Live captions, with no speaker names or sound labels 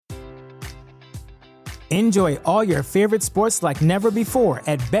Enjoy all your favorite sports like never before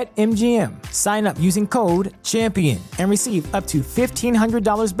at BetMGM. Sign up using code CHAMPION and receive up to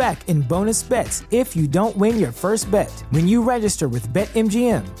 $1,500 back in bonus bets if you don't win your first bet. When you register with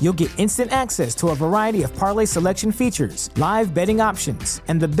BetMGM, you'll get instant access to a variety of parlay selection features, live betting options,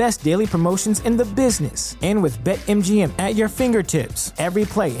 and the best daily promotions in the business. And with BetMGM at your fingertips, every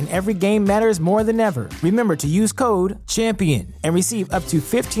play and every game matters more than ever. Remember to use code CHAMPION and receive up to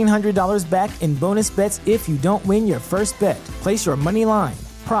 $1,500 back in bonus bets if you don't win your first bet. Place your money line,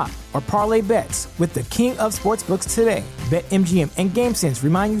 prop, or parlay bets with the king of sportsbooks today. BetMGM and GameSense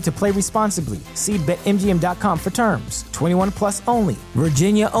remind you to play responsibly. See BetMGM.com for terms. 21 plus only.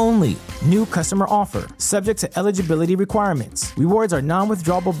 Virginia only. New customer offer. Subject to eligibility requirements. Rewards are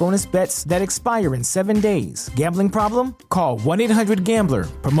non-withdrawable bonus bets that expire in 7 days. Gambling problem? Call 1-800-GAMBLER.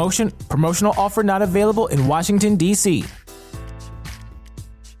 Promotional offer not available in Washington, D.C.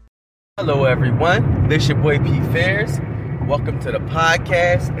 Hello everyone, this your boy P. Fairs. Welcome to the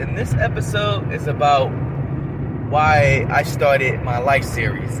podcast, and this episode is about why I started my life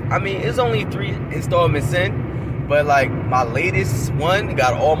series. I mean, it's only 3 installments in, but like my latest one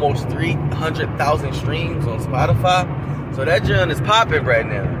got almost 300,000 streams on Spotify, so that joint is popping right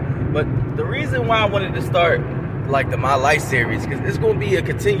now. But the reason why I wanted to start like the My Life series, because it's going to be a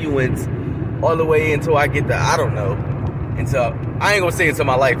continuance all the way until I get I ain't gonna say until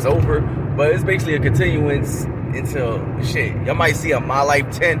my life's over, but it's basically a continuance until y'all might see a My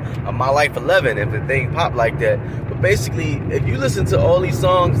Life 10, a My Life 11 if the thing pop like that. But basically, if you listen to all these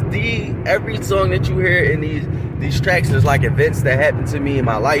songs, every song that you hear in these tracks is like events that happened to me in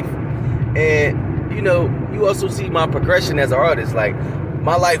my life. And you also see my progression as an artist. Like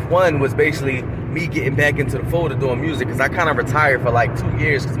My Life 1 was basically me getting back into the fold of doing music, because I kind of retired for like 2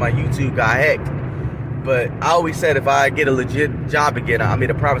 years because my YouTube got hacked. But I always said if I get a legit job again, I made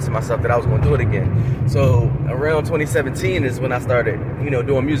a promise to myself that I was going to do it again. So around 2017 is when I started,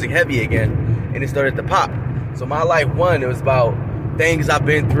 doing music heavy again, and it started to pop. So My Life 1, it was about things I've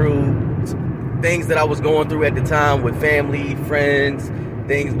been through, things that I was going through at the time with family, friends,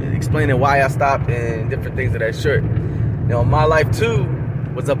 things explaining why I stopped, and different things of that sort. My Life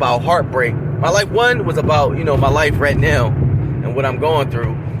 2 was about heartbreak. My Life 1 was about, my life right now and what I'm going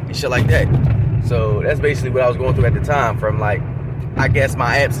through and shit like that. So that's basically what I was going through at the time, from like, I guess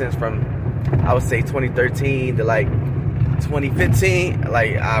my absence from, I would say 2013 to like 2015.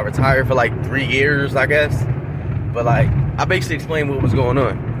 Like I retired for like 3 years, I guess. But like, I basically explained what was going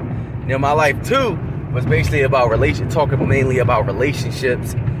on. My Life 2 was basically about talking mainly about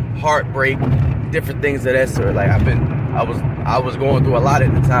relationships, heartbreak, different things of that sort. Like I was going through a lot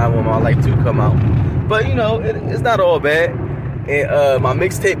at the time when My Life 2 come out. But it's not all bad. And my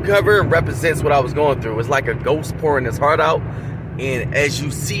mixtape cover represents what I was going through. It's like a ghost pouring his heart out. And as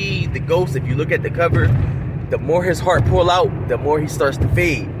you see the ghost, if you look at the cover, the more his heart pull out, the more he starts to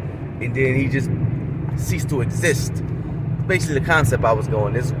fade. And then he just ceased to exist. Basically the concept I was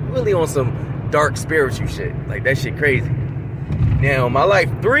going. It's really on some dark spiritual shit. Like that shit crazy. Now, My Life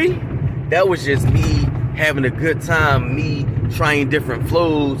 3, that was just me having a good time, me trying different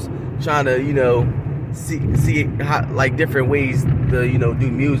flows, trying to, see how, like different ways to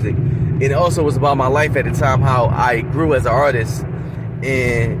do music. And it also was about my life at the time, how I grew as an artist,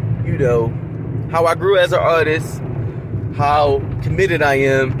 and how I grew as an artist, how committed I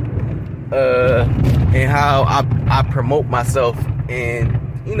am, and how I promote myself, and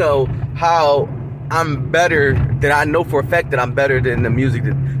how I'm better, that I know for a fact that I'm better than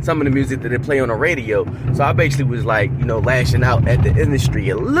some of the music that they play on the radio. So I basically was like, lashing out at the industry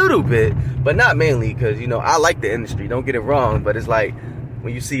a little bit, but not mainly, because, I like the industry, don't get it wrong, but it's like,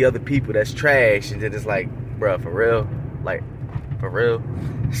 when you see other people that's trash, and then it's like, bruh, for real? Like, for real?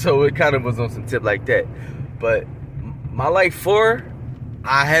 So it kind of was on some tip like that. But My Life 4,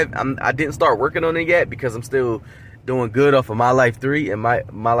 I didn't start working on it yet, because I'm still doing good off of My Life 3 and My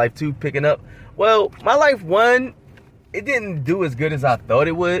Life 2 picking up. Well, My Life 1, it didn't do as good as I thought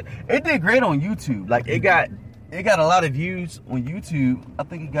it would. It did great on YouTube. Like, it got a lot of views on YouTube. I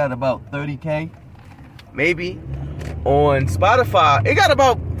think it got about 30K, maybe. On Spotify, it got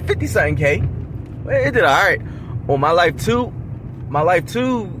about 50-something K. It did all right. On My Life 2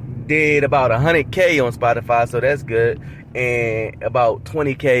 did about 100K on Spotify, so that's good. And about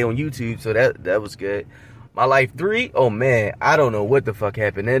 20K on YouTube, so that was good. My Life 3, oh man, I don't know what the fuck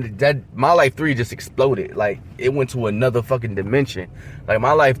happened. And My Life 3 just exploded. Like, it went to another fucking dimension. Like,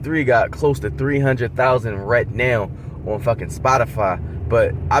 My Life 3 got close to 300,000 right now on fucking Spotify.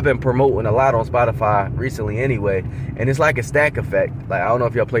 But I've been promoting a lot on Spotify recently anyway, and it's like a stack effect. Like, I don't know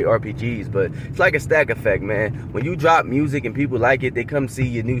if y'all play RPGs, but it's like a stack effect, man. When you drop music and people like it, they come see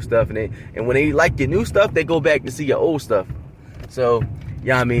your new stuff, and when they like your new stuff, they go back to see your old stuff. So,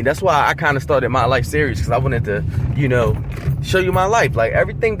 yeah, I mean, that's why I kind of started my life series, because I wanted to, show you my life. Like,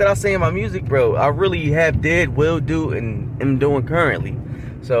 everything that I say in my music, bro, I really did, will do, and am doing currently.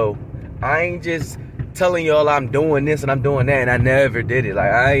 So, I ain't just telling y'all I'm doing this and I'm doing that, and I never did it.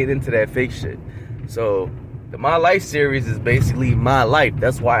 Like, I ain't into that fake shit. So the My Life series is basically my life.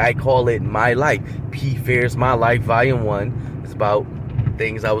 That's why I call it My Life. P Fairs My Life Volume 1 is about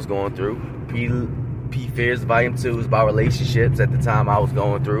things I was going through. P Fairs Volume 2 is about relationships at the time I was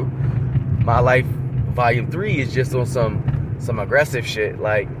going through. My Life Volume 3 is just on some aggressive shit,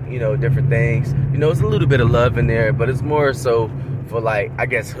 like, different things. It's a little bit of love in there, but it's more so for, like, I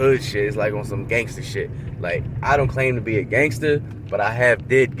guess hood shit. It's like on some gangster shit. Like, I don't claim to be a gangster, but I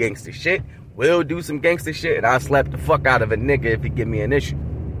did gangster shit, will do some gangster shit, and I'll slap the fuck out of a nigga if he give me an issue.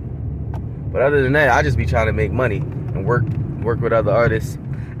 But other than that, I just be trying to make money and work with other artists.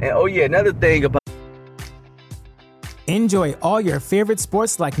 And oh yeah, another thing about Enjoy all your favorite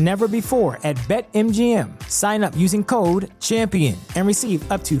sports like never before at BetMGM. Sign up using code CHAMPION and receive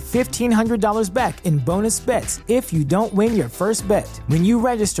up to $1,500 back in bonus bets if you don't win your first bet. When you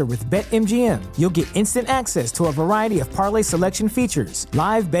register with BetMGM, you'll get instant access to a variety of parlay selection features,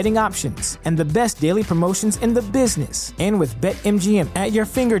 live betting options, and the best daily promotions in the business. And with BetMGM at your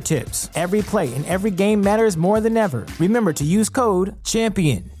fingertips, every play and every game matters more than ever. Remember to use code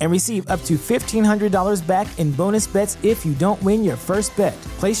CHAMPION and receive up to $1,500 back in bonus bets if you don't win your first bet.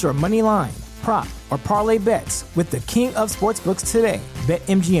 Place your money line, prop, or parlay bets with the king of sportsbooks today.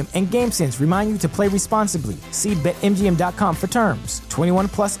 BetMGM and GameSense remind you to play responsibly. See BetMGM.com for terms. 21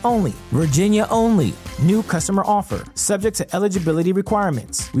 plus only. Virginia only. New customer offer. Subject to eligibility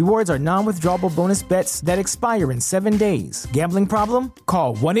requirements. Rewards are non-withdrawable bonus bets that expire in 7 days. Gambling problem?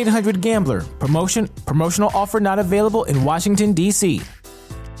 Call 1-800-GAMBLER. Promotional offer not available in Washington, D.C.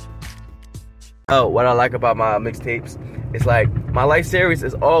 What I like about my mixtapes is, like, my life series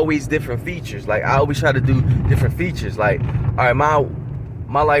is always different features. Like, I always try to do different features. Like, all right,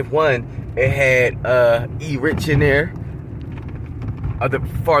 my Life 1, it had E. Rich in there,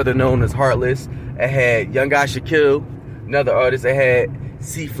 farther known as Heartless. It had Young God Shaquille, another artist. It had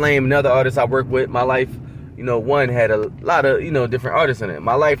C Flame, another artist I work with. My Life, 1 had a lot of, different artists in it.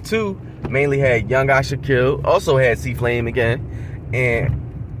 My Life 2 mainly had Young God Shaquille, also had C Flame again,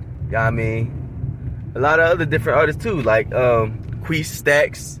 and, I mean, a lot of other different artists too, like Queese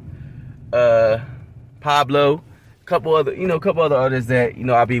Stacks, Pablo, couple other artists that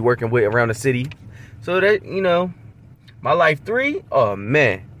I'll be working with around the city. So that My Life 3, oh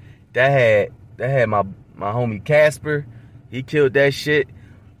man, that had my homie Casper, he killed that shit.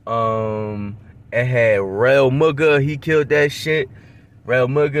 It had Rel Mugga, he killed that shit. Rel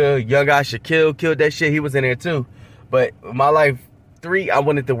Mugga, Young God Shaquille killed that shit. He was in there too. But My Life 3, I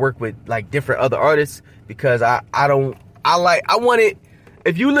wanted to work with, like, different other artists, because I wanted,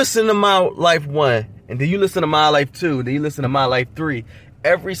 if you listen to My Life 1 and then you listen to My Life 2 and then you listen to My Life 3,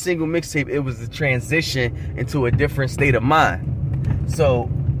 every single mixtape, it was a transition into a different state of mind. So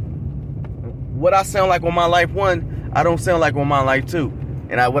what I sound like on My Life 1, I don't sound like on My Life 2,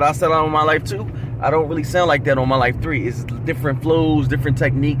 and what I sound like on My Life 2, I don't really sound like that on My Life 3. It's different flows, different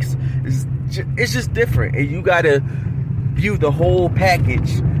techniques. It's just different, and you gotta view the whole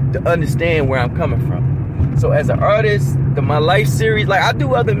package to understand where I'm coming from. So as an artist, the My Life series, like, I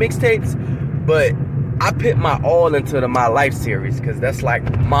do other mixtapes, but I put my all into the My Life series, because that's like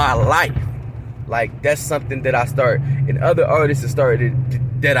my life. Like, that's something that I start, and other artists have started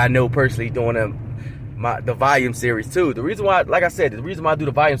that I know personally doing the volume series too. The reason why, like I said, the reason why I do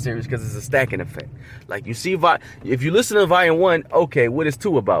the volume series, because it's a stacking effect. Like, you see, if you listen to volume 1, okay, what is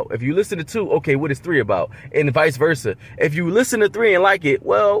 2 about? If you listen to 2, okay, what is 3 about? And vice versa. If you listen to 3 and like it,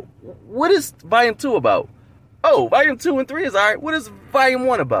 well, what is volume 2 about? Oh, volume 2 and 3 is all right. What is volume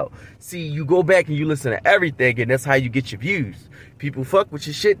 1 about? See, you go back and you listen to everything, and that's how you get your views. People fuck with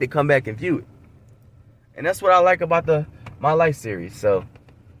your shit, they come back and view it. And that's what I like about the My Life series. So,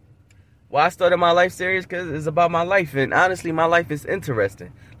 why I started My Life series, because it's about my life, and honestly, my life is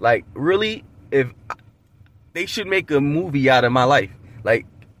interesting. Like, really, if they should make a movie out of my life, like,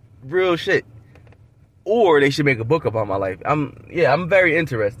 real shit, or they should make a book about my life. I'm very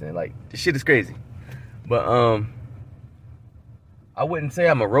interesting. Like, the shit is crazy, but I wouldn't say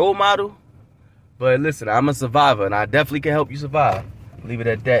I'm a role model, but listen, I'm a survivor, and I definitely can help you survive. Leave it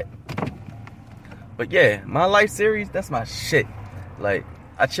at that. But yeah, My Life series, that's my shit. Like,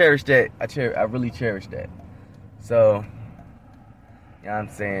 I cherish that. I really cherish that. So, you know what I'm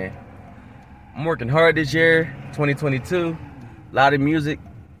saying? I'm working hard this year, 2022. A lot of music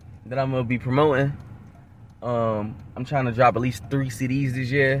that I'm going to be promoting. I'm trying to drop at least 3 CDs this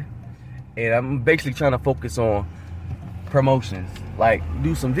year. And I'm basically trying to focus on promotions. Like,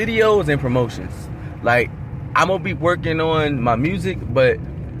 do some videos and promotions. Like, I'm going to be working on my music, but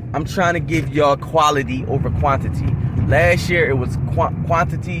I'm trying to give y'all quality over quantity. Last year, it was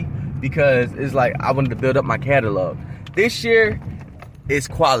quantity because it's like I wanted to build up my catalog. This year, it's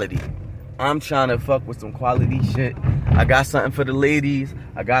quality. I'm trying to fuck with some quality shit. I got something for the ladies.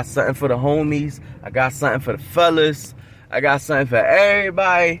 I got something for the homies. I got something for the fellas. I got something for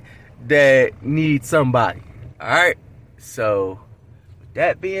everybody that needs somebody. Alright? So, with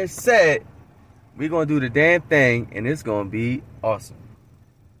that being said, we're going to do the damn thing, and it's going to be awesome.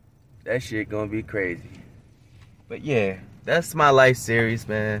 That shit going to be crazy. But yeah, that's my life series,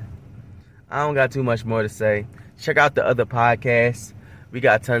 man. I don't got too much more to say. Check out the other podcasts. We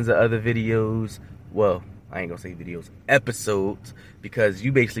got tons of other videos. Well, I ain't gonna say videos, episodes, because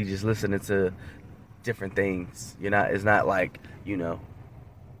you basically just listening to different things. It's not like,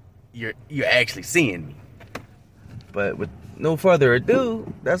 you're actually seeing me. But with no further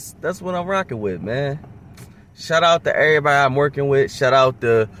ado, that's what I'm rocking with, man. Shout out to everybody I'm working with. Shout out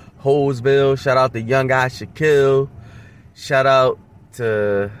to Holesville. Shout out to Young Guy Shaquille. Shout out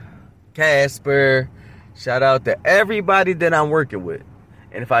to Casper. Shout out to everybody that I'm working with.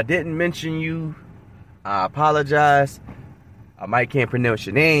 And if I didn't mention you, I apologize. I might can't pronounce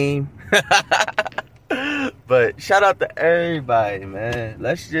your name. But shout out to everybody, man.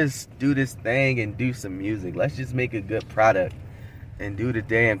 Let's just do this thing and do some music. Let's just make a good product and do the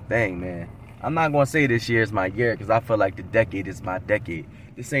damn thing, man. I'm not going to say this year is my year because I feel like the decade is my decade.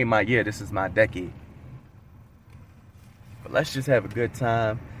 This ain't my year. This is my decade. But let's just have a good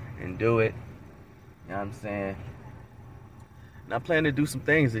time and do it. You know what I'm saying? And I plan to do some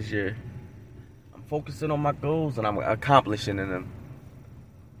things this year. I'm focusing on my goals and I'm accomplishing them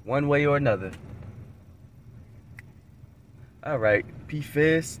one way or another. Alright,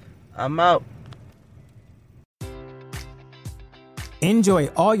 P-Fizz, I'm out. Enjoy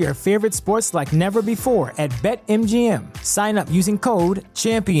all your favorite sports like never before at BetMGM. Sign up using code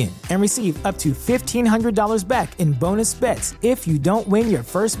CHAMPION and receive up to $1,500 back in bonus bets if you don't win your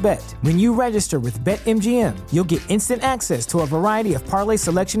first bet. When you register with BetMGM, you'll get instant access to a variety of parlay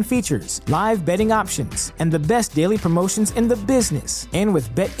selection features, live betting options, and the best daily promotions in the business. And with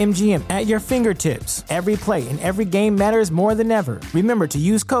BetMGM at your fingertips, every play and every game matters more than ever. Remember to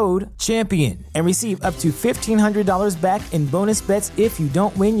use code CHAMPION and receive up to $1,500 back in bonus bets if you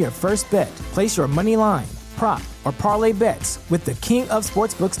don't win your first bet. Place your money line, prop, or parlay bets with the king of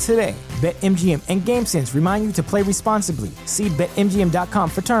sportsbooks today. BetMGM and GameSense remind you to play responsibly. See BetMGM.com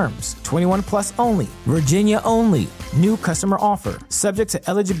for terms. 21 plus only. Virginia only. New customer offer. Subject to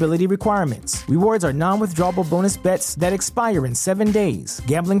eligibility requirements. Rewards are non-withdrawable bonus bets that expire in 7 days.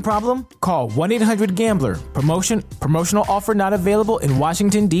 Gambling problem? Call 1-800-GAMBLER. Promotional offer not available in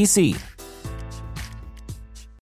Washington, D.C.